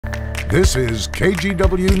This is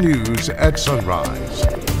KGW News at Sunrise.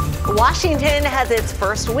 Washington has its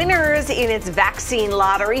first winners in its vaccine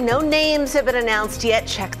lottery. No names have been announced yet.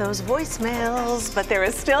 Check those voicemails. But there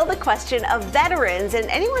is still the question of veterans and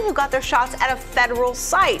anyone who got their shots at a federal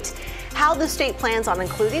site. How the state plans on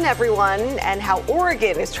including everyone and how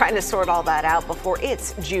Oregon is trying to sort all that out before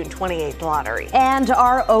its June 28th lottery. And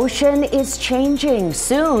our ocean is changing.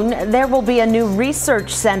 Soon there will be a new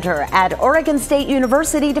research center at Oregon State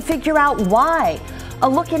University to figure out why. A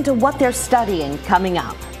look into what they're studying coming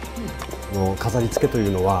up. 飾り付けとい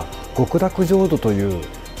うのは極楽浄土という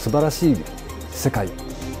素晴らしい世界。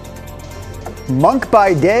 Monk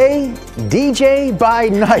by day, DJ by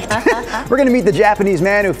night. We're going to meet the Japanese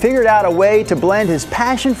man who figured out a way to blend his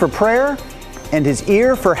passion for prayer and his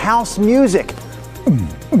ear for house music.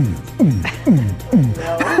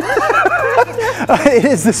 It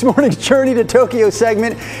is this morning's Journey to Tokyo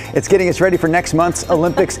segment. It's getting us ready for next month's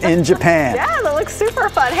Olympics in Japan. Yeah, that looks super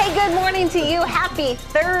fun. Hey, good morning to you. Happy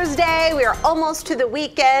Thursday. We are almost to the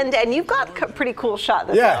weekend, and you've got a pretty cool shot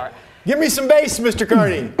this hour. Give me some bass, Mr.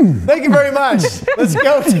 Carney. Thank you very much. Let's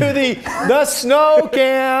go to the snow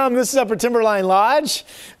cam. This is Upper Timberline Lodge.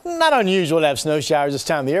 Not unusual to have snow showers this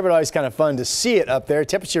time of the year, but always kind of fun to see it up there.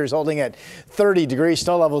 Temperature is holding at 30 degrees.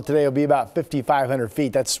 Snow level today will be about 5,500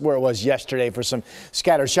 feet. That's where it was yesterday for some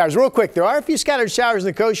scattered showers. Real quick, there are a few scattered showers in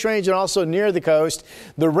the Coast Range and also near the coast.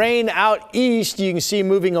 The rain out east, you can see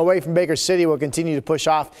moving away from Baker City, will continue to push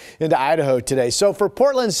off into Idaho today. So for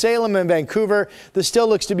Portland, Salem, and Vancouver, this still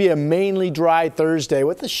looks to be a mainly dry Thursday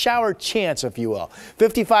with a shower chance, if you will.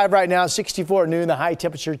 55 right now, 64 at noon. The high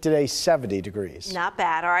temperature today, 70 degrees. Not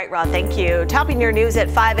bad. All right, Rod, thank you. Topping your news at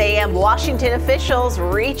 5 a.m., Washington officials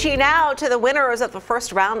reaching out to the winners of the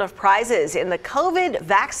first round of prizes in the COVID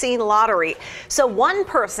vaccine lottery. So one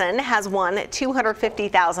person has won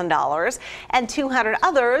 $250,000 and 200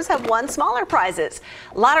 others have won smaller prizes.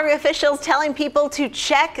 Lottery officials telling people to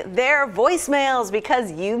check their voicemails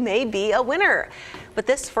because you may be a winner. But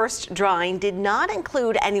this first drawing did not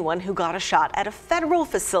include anyone who got a shot at a federal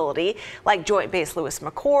facility like Joint Base Lewis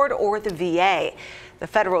McChord or the VA. The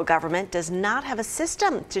federal government does not have a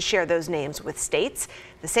system to share those names with states.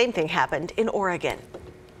 The same thing happened in Oregon.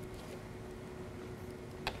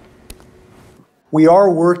 We are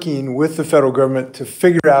working with the federal government to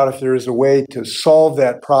figure out if there is a way to solve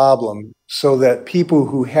that problem so that people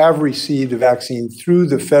who have received a vaccine through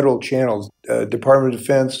the federal channels, Department of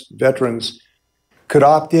Defense, veterans, could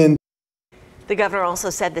opt in. The governor also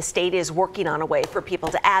said the state is working on a way for people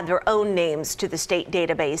to add their own names to the state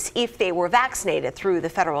database if they were vaccinated through the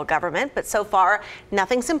federal government. But so far,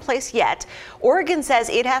 nothing's in place yet. Oregon says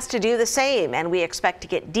it has to do the same, and we expect to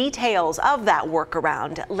get details of that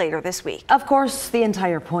workaround later this week. Of course, the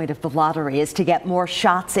entire point of the lottery is to get more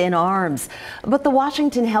shots in arms. But the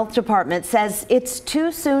Washington Health Department says it's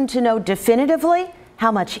too soon to know definitively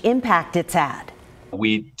how much impact it's had.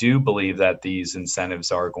 We do believe that these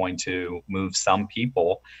incentives are going to move some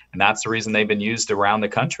people, and that's the reason they've been used around the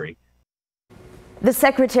country. The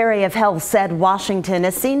Secretary of Health said Washington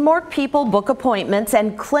has seen more people book appointments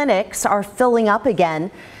and clinics are filling up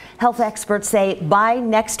again. Health experts say by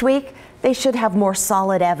next week, they should have more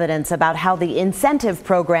solid evidence about how the incentive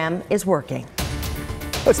program is working.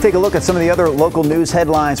 Let's take a look at some of the other local news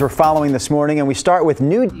headlines we're following this morning, and we start with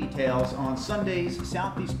new details on Sunday's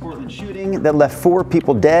Southeast Portland shooting that left 4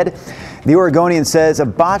 people dead. The Oregonian says a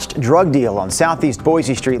botched drug deal on Southeast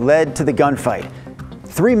Boise Street led to the gunfight.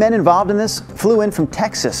 3 men involved in this flew in from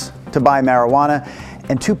Texas to buy marijuana,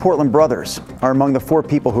 and 2 Portland brothers are among the 4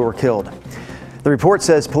 people who were killed. The report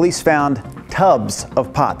says police found tubs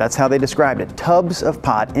of pot. That's how they described it. Tubs of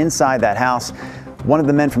pot inside that house. One of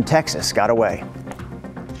the men from Texas got away.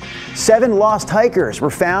 7 lost hikers were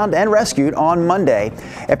found and rescued on Monday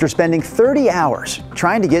after spending 30 hours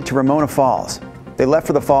trying to get to Ramona Falls. They left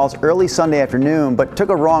for the falls early Sunday afternoon, but took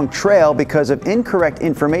a wrong trail because of incorrect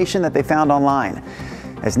information that they found online.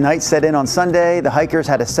 As night set in on Sunday, the hikers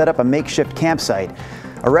had to set up a makeshift campsite.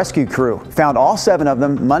 A rescue crew found all 7 of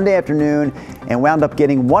them Monday afternoon and wound up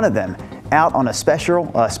getting one of them out on a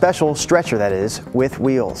special stretcher, that is, with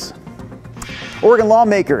wheels. Oregon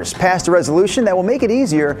lawmakers passed a resolution that will make it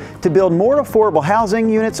easier to build more affordable housing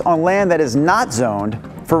units on land that is not zoned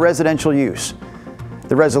for residential use.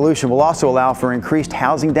 The resolution will also allow for increased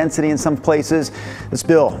housing density in some places. This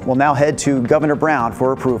bill will now head to Governor Brown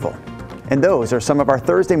for approval. And those are some of our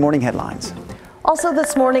Thursday morning headlines. Also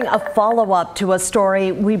this morning, a follow-up to a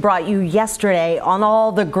story we brought you yesterday on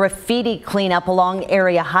all the graffiti cleanup along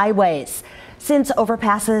area highways. Since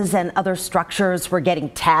overpasses and other structures were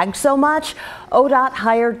getting tagged so much, ODOT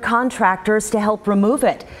hired contractors to help remove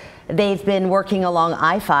it. They've been working along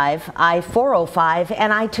I-5, I-405,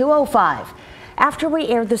 and I-205. After we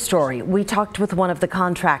aired the story, we talked with one of the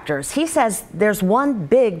contractors. He says there's one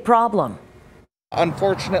big problem.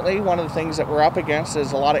 Unfortunately, one of the things that we're up against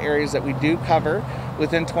is a lot of areas that we do cover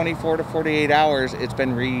within 24 to 48 hours, it's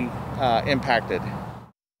been impacted.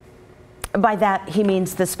 By that, he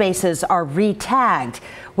means the spaces are re-tagged.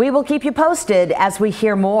 We will keep you posted as we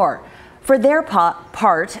hear more. For their part,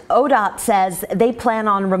 ODOT says they plan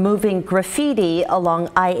on removing graffiti along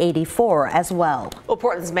I-84 as well. Well,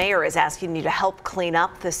 Portland's mayor is asking you to help clean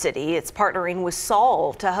up the city. It's partnering with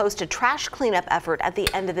Solve to host a trash cleanup effort at the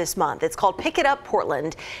end of this month. It's called Pick It Up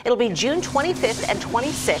Portland. It'll be June 25th and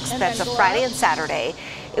 26th. That's a Friday and Saturday.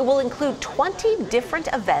 It will include 20 different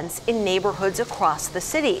events in neighborhoods across the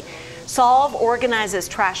city. Solve organizes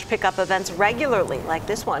trash pickup events regularly, like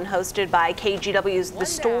this one hosted by KGW's The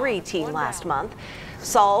Story team last month.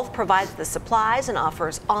 Solve provides the supplies and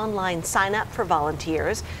offers online sign up for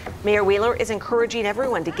volunteers. Mayor Wheeler is encouraging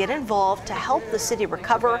everyone to get involved to help the city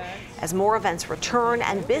recover as more events return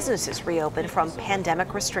and businesses reopen from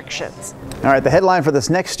pandemic restrictions. All right, the headline for this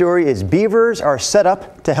next story is beavers are set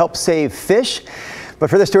up to help save fish. But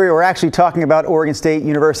for this story, we're actually talking about Oregon State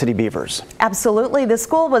University beavers. Absolutely. The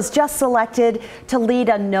school was just selected to lead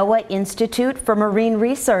a NOAA Institute for Marine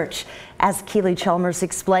Research. As Keely Chalmers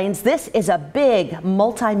explains, this is a big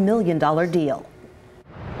multi-million-dollar deal.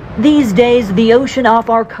 These days, the ocean off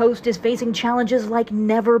our coast is facing challenges like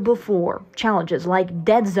never before. Challenges like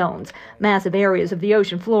dead zones, massive areas of the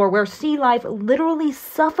ocean floor where sea life literally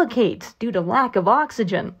suffocates due to lack of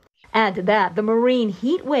oxygen. Add to that the marine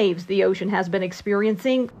heat waves the ocean has been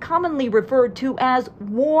experiencing, commonly referred to as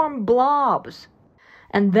warm blobs.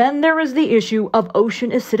 And then there is the issue of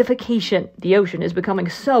ocean acidification. The ocean is becoming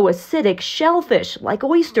so acidic, shellfish, like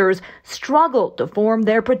oysters, struggle to form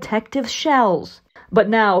their protective shells. But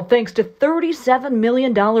now, thanks to $37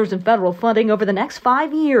 million in federal funding over the next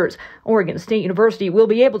 5 years, Oregon State University will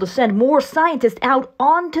be able to send more scientists out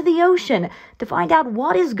onto the ocean to find out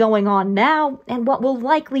what is going on now and what will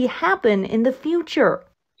likely happen in the future.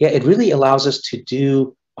 Yeah, it really allows us to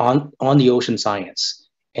do on the ocean science.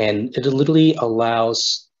 And it literally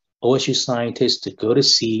allows OSU scientists to go to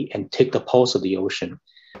sea and take the pulse of the ocean.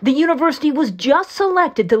 The university was just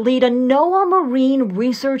selected to lead a NOAA Marine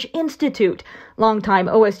Research Institute. Longtime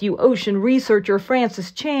OSU ocean researcher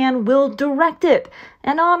Francis Chan will direct it,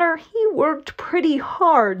 an honor he worked pretty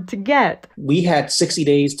hard to get. We had 60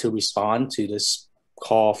 days to respond to this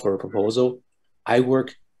call for a proposal. I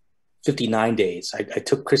worked 59 days. I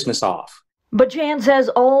took Christmas off. But Chan says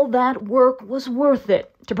all that work was worth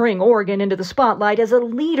it to bring Oregon into the spotlight as a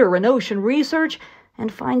leader in ocean research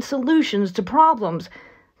and find solutions to problems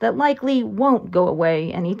that likely won't go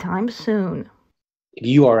away anytime soon. If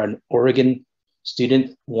you are an Oregon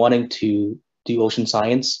student wanting to do ocean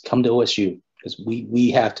science, come to OSU, because we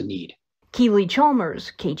have the need. Keely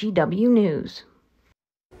Chalmers, KGW News.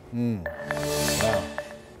 Wow.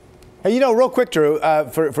 Hey, you know, real quick, Drew,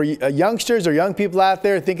 for youngsters or young people out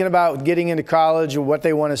there thinking about getting into college or what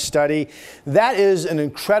they want to study, that is an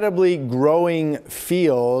incredibly growing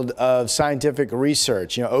field of scientific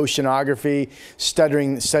research. You know, oceanography,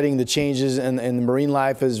 studying the changes in the marine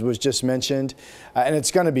life, as was just mentioned, and it's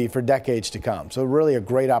going to be for decades to come. So really a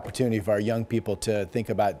great opportunity for our young people to think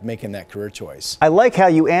about making that career choice. I like how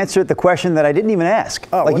you answered the question that I didn't even ask.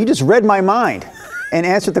 Oh, like you just read my mind and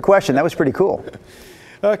answered the question. That was pretty cool.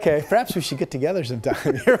 Okay, perhaps we should get together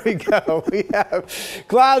sometime. Here we go. We have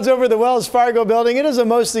clouds over the Wells Fargo building. It is a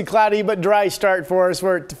mostly cloudy but dry start for us.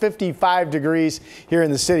 We're at 55 degrees here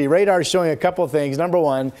in the city. Radar is showing a couple of things. Number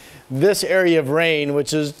one, this area of rain,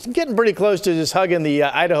 which is getting pretty close to just hugging the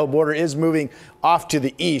Idaho border, is moving off to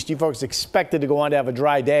the east. You folks expected to go on to have a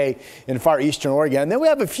dry day in far eastern Oregon. And then we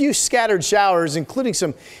have a few scattered showers, including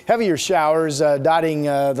some heavier showers dotting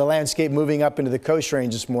the landscape moving up into the Coast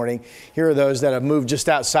Range this morning. Here are those that have moved just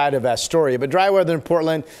outside of Astoria. But dry weather in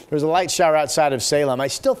Portland. There's a light shower outside of Salem. I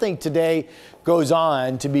still think today goes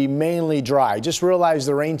on to be mainly dry. Just realize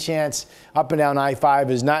the rain chance up and down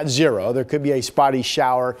I-5 is not zero. There could be a spotty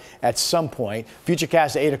shower at some point.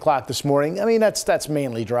 Futurecast at 8 o'clock this morning. I mean, that's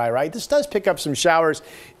mainly dry, right? This does pick up some showers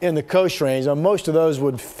in the Coast Range. Most of those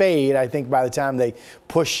would fade, I think, by the time they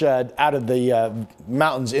push out of the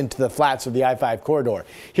mountains into the flats of the I-5 corridor.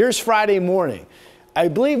 Here's Friday morning. I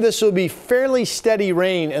believe this will be fairly steady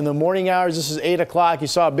rain in the morning hours. This is 8 o'clock. You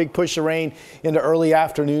saw a big push of rain into early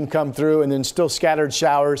afternoon come through, and then still scattered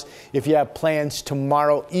showers if you have plans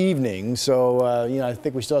tomorrow evening. So, I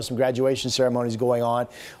think we still have some graduation ceremonies going on.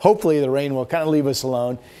 Hopefully the rain will kind of leave us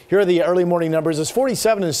alone. Here are the early morning numbers. It's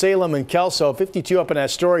 47 in Salem and Kelso, 52 up in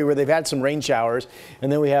Astoria where they've had some rain showers. And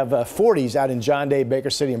then we have 40s out in John Day, Baker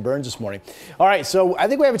City, and Burns this morning. All right, so I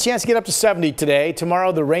think we have a chance to get up to 70 today.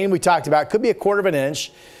 Tomorrow, the rain we talked about could be a quarter of an inch.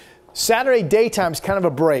 Saturday daytime is kind of a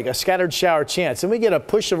break, a scattered shower chance. And we get a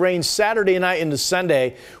push of rain Saturday night into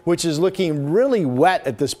Sunday, which is looking really wet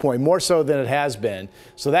at this point, more so than it has been.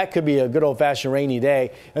 So that could be a good old-fashioned rainy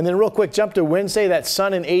day. And then real quick, jump to Wednesday. That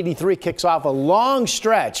sun in 83 kicks off a long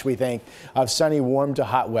stretch, we think, of sunny, warm to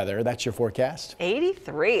hot weather. That's your forecast.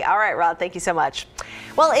 83. All right, Rod, thank you so much.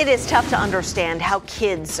 Well, it is tough to understand how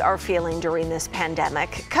kids are feeling during this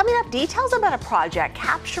pandemic. Coming up, details about a project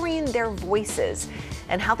capturing their voices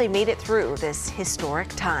and how they made it through this historic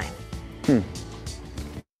time.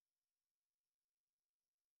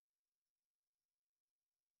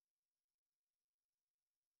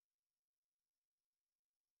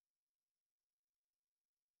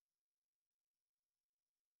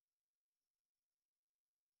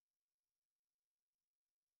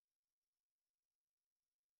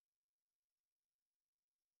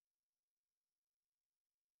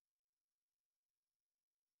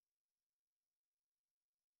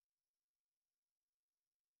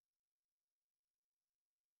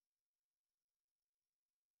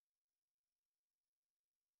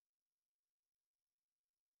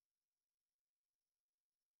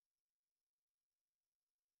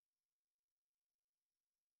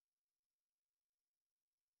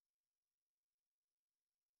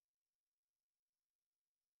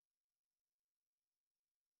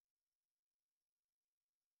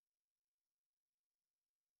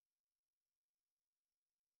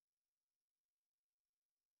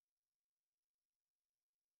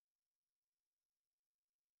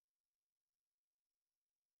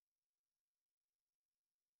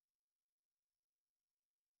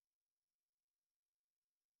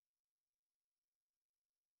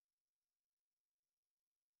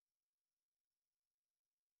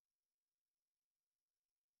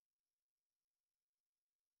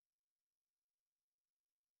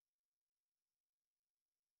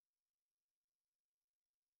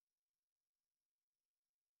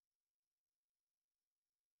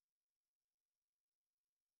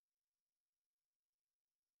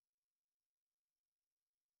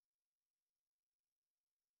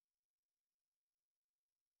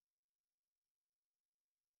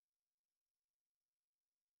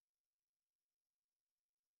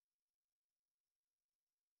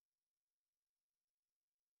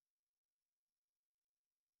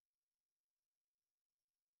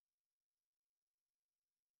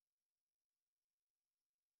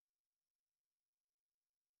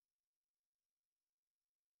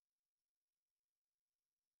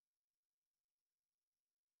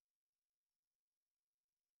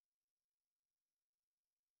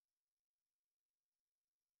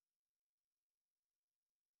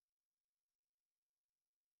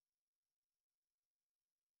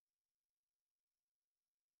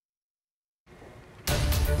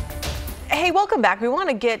 Hey, welcome back. We want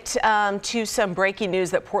to get to some breaking news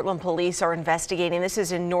that Portland police are investigating. This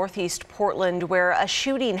is in Northeast Portland, where a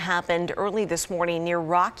shooting happened early this morning near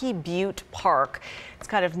Rocky Butte Park. It's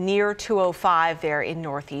kind of near 205 there in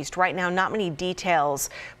Northeast. Right now, not many details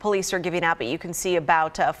police are giving out, but you can see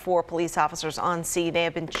about 4 police officers on scene. They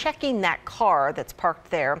have been checking that car that's parked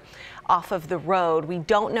there off of the road. We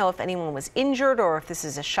don't know if anyone was injured or if this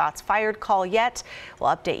is a shots fired call yet. We'll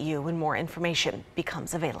update you when more information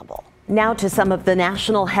becomes available. Now to some of the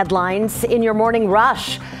national headlines in your morning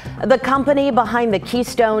rush. The company behind the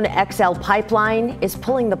Keystone XL pipeline is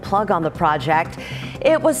pulling the plug on the project.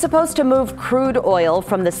 It was supposed to move crude oil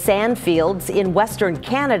from the sand fields in western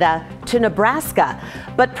Canada to Nebraska,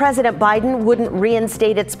 but President Biden wouldn't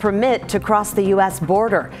reinstate its permit to cross the U.S.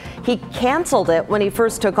 border. He canceled it when he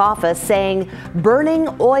first took office, saying burning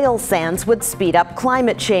oil sands would speed up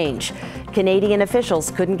climate change. Canadian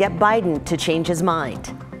officials couldn't get Biden to change his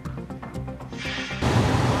mind.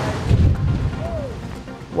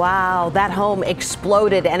 Wow, that home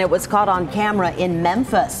exploded and it was caught on camera in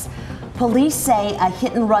Memphis. Police say a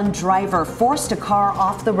hit-and-run driver forced a car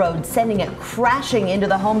off the road, sending it crashing into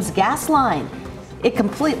the home's gas line. It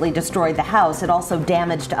completely destroyed the house. It also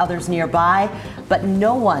damaged others nearby, but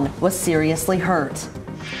no one was seriously hurt.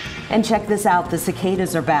 And check this out, the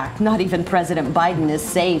cicadas are back. Not even President Biden is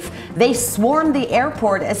safe. They swarmed the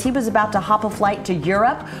airport as he was about to hop a flight to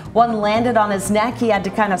Europe. One landed on his neck. He had to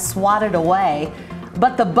kind of swat it away.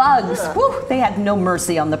 But the bugs, whew, they had no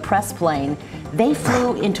mercy on the press plane. They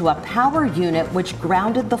flew into a power unit which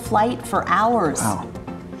grounded the flight for hours. Wow.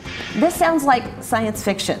 This sounds like science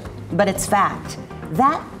fiction, but it's fact.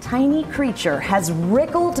 That tiny creature has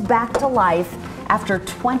wriggled back to life after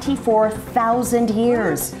 24,000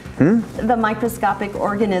 years. The microscopic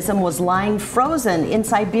organism was lying frozen in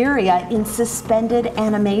Siberia in suspended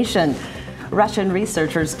animation. Russian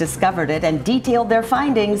researchers discovered it and detailed their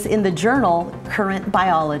findings in the journal Current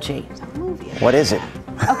Biology. What is it?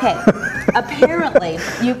 Okay, apparently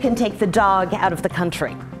you can take the dog out of the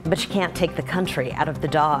country, but you can't take the country out of the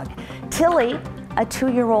dog. Tilly, a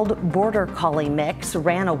 2-year-old border collie mix,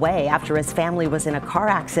 ran away after his family was in a car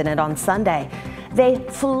accident on Sunday. They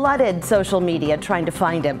flooded social media trying to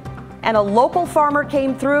find him. And a local farmer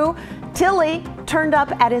came through. Tilly turned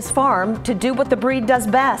up at his farm to do what the breed does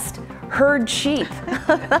best, herd sheep.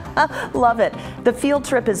 Love it. The field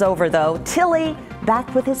trip is over though. Tilly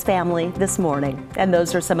back with his family this morning. And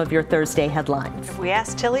those are some of your Thursday headlines. If we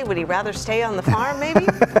asked Tilly, would he rather stay on the farm maybe?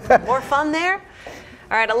 More fun there?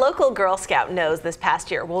 All right, a local Girl Scout knows this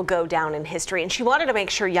past year will go down in history, and she wanted to make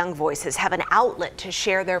sure young voices have an outlet to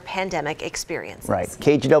share their pandemic experiences. Right.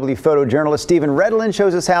 KGW photojournalist Stephen Redlin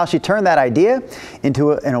shows us how she turned that idea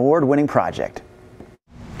into an award-winning project.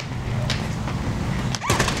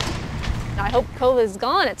 I hope COVID is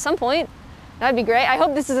gone at some point. That'd be great. I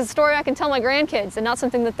hope this is a story I can tell my grandkids and not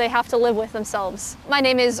something that they have to live with themselves. My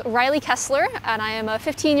name is Riley Kessler, and I am a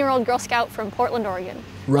 15-year-old Girl Scout from Portland, Oregon.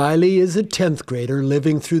 Riley is a 10th grader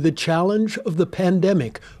living through the challenge of the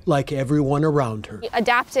pandemic like everyone around her.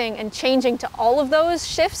 Adapting and changing to all of those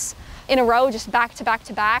shifts in a row, just back to back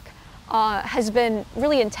to back, has been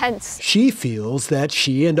really intense. She feels that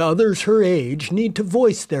she and others her age need to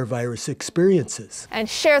voice their virus experiences and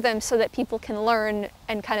share them so that people can learn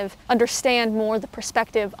and kind of understand more the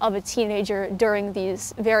perspective of a teenager during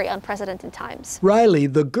these very unprecedented times. Riley,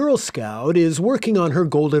 the Girl Scout, is working on her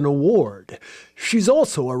Golden Award. She's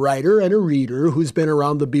also a writer and a reader who's been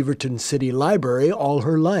around the Beaverton City Library all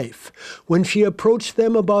her life. When she approached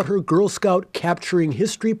them about her Girl Scout Capturing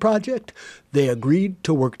History project, they agreed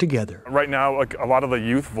to work together. Right now, like, a lot of the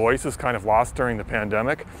youth voice is kind of lost during the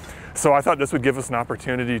pandemic. So I thought this would give us an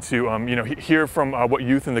opportunity to hear from what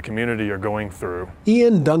youth in the community are going through.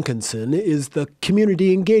 Ian Duncanson is the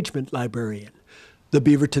Community Engagement Librarian. The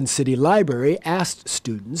Beaverton City Library asked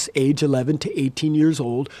students age 11 to 18 years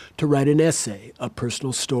old to write an essay, a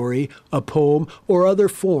personal story, a poem, or other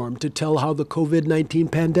form to tell how the COVID-19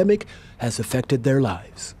 pandemic has affected their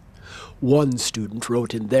lives. One student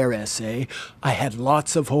wrote in their essay, "I had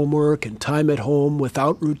lots of homework and time at home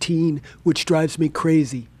without routine, which drives me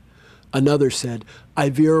crazy." Another said, "I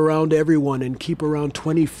veer around everyone and keep around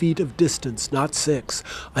 20 feet of distance, not 6.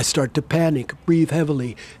 I start to panic, breathe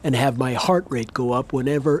heavily, and have my heart rate go up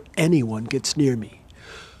whenever anyone gets near me."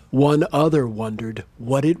 One other wondered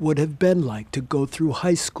what it would have been like to go through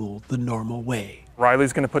high school the normal way.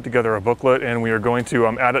 Riley's going to put together a booklet, and we are going to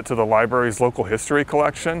add it to the library's local history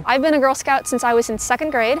collection. I've been a Girl Scout since I was in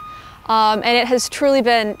 2nd grade. And it has truly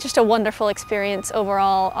been just a wonderful experience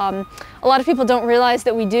overall. A lot of people don't realize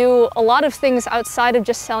that we do a lot of things outside of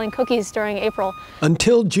just selling cookies during April.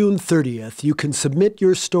 Until June 30th, you can submit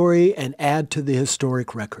your story and add to the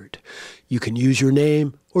historic record. You can use your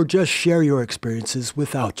name or just share your experiences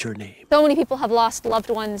without your name. So many people have lost loved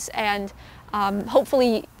ones, and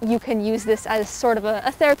hopefully you can use this as sort of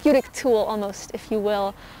a therapeutic tool almost, if you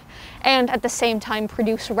will, and at the same time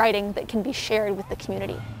produce writing that can be shared with the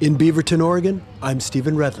community. In Beaverton, Oregon, I'm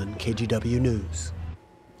Stephen Redlin, KGW News.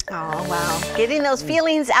 Oh, wow. Getting those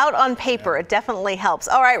feelings out on paper, it definitely helps.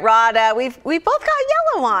 All right, Rod, we both got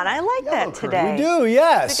yellow on. I like that today. We do,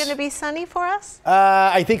 yes. Is it going to be sunny for us?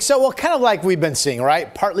 I think so. Well, kind of like we've been seeing,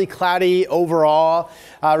 right? Partly cloudy overall.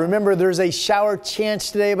 Remember, there's a shower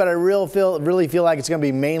chance today, but I really feel like it's going to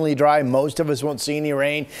be mainly dry. Most of us won't see any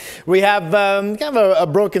rain. We have kind of a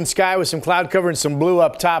broken sky with some cloud cover and some blue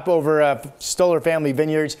up top over Stoller Family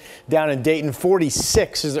Vineyards down in Dayton.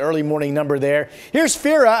 46 is the early morning number there. Here's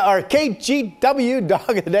Fira, our KGW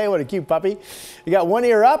dog of the day. What a cute puppy. You got one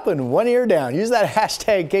ear up and one ear down. Use that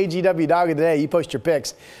hashtag KGW dog of the day. You post your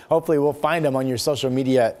pics. Hopefully we'll find them on your social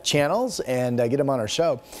media channels and get them on our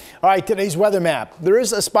show. All right, today's weather map. There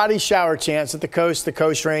is a spotty shower chance at the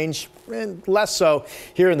coast range, and less so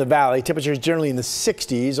here in the valley. Temperatures generally in the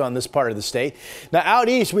 60s on this part of the state. Now out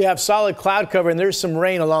east we have solid cloud cover, and there's some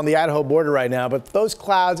rain along the Idaho border right now, but those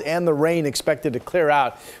clouds and the rain expected to clear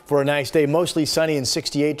out for a nice day. Mostly sunny and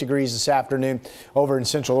 68 degrees this afternoon over in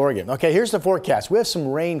central Oregon. Okay, here's the forecast. We have some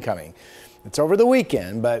rain coming. It's over the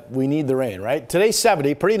weekend, but we need the rain, right? Today's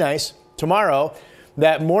 70, pretty nice. Tomorrow,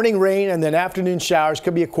 that morning rain and then afternoon showers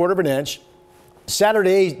could be 1/4 of an inch.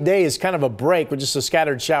 Saturday day is kind of a break with just a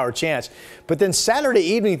scattered shower chance. But then Saturday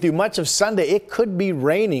evening through much of Sunday, it could be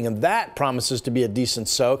raining, and that promises to be a decent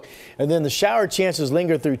soak. And then the shower chances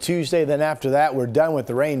linger through Tuesday. Then after that, we're done with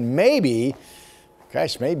the rain. Maybe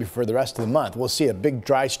for the rest of the month. We'll see. A big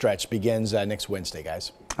dry stretch begins next Wednesday,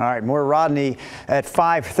 guys. All right, more Rodney at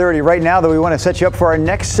 5:30. Right now, though, we want to set you up for our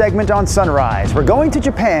next segment on Sunrise. We're going to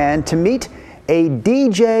Japan to meet a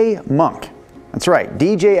DJ monk. That's right,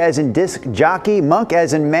 DJ as in disc jockey, monk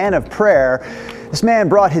as in man of prayer. This man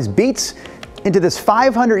brought his beats into this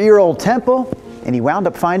 500-year-old temple, and he wound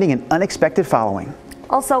up finding an unexpected following.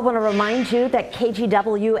 Also want to remind you that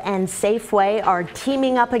KGW and Safeway are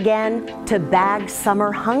teaming up again to bag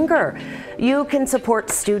summer hunger. You can support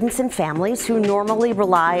students and families who normally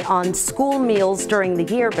rely on school meals during the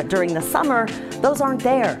year, but during the summer, those aren't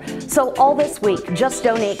there. So all this week, just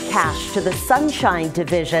donate cash to the Sunshine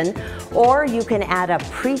Division, or you can add a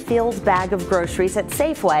pre-filled bag of groceries at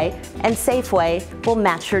Safeway, and Safeway will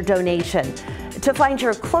match your donation. To find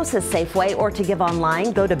your closest Safeway or to give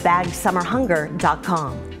online, go to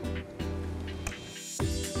bagsummerhunger.com.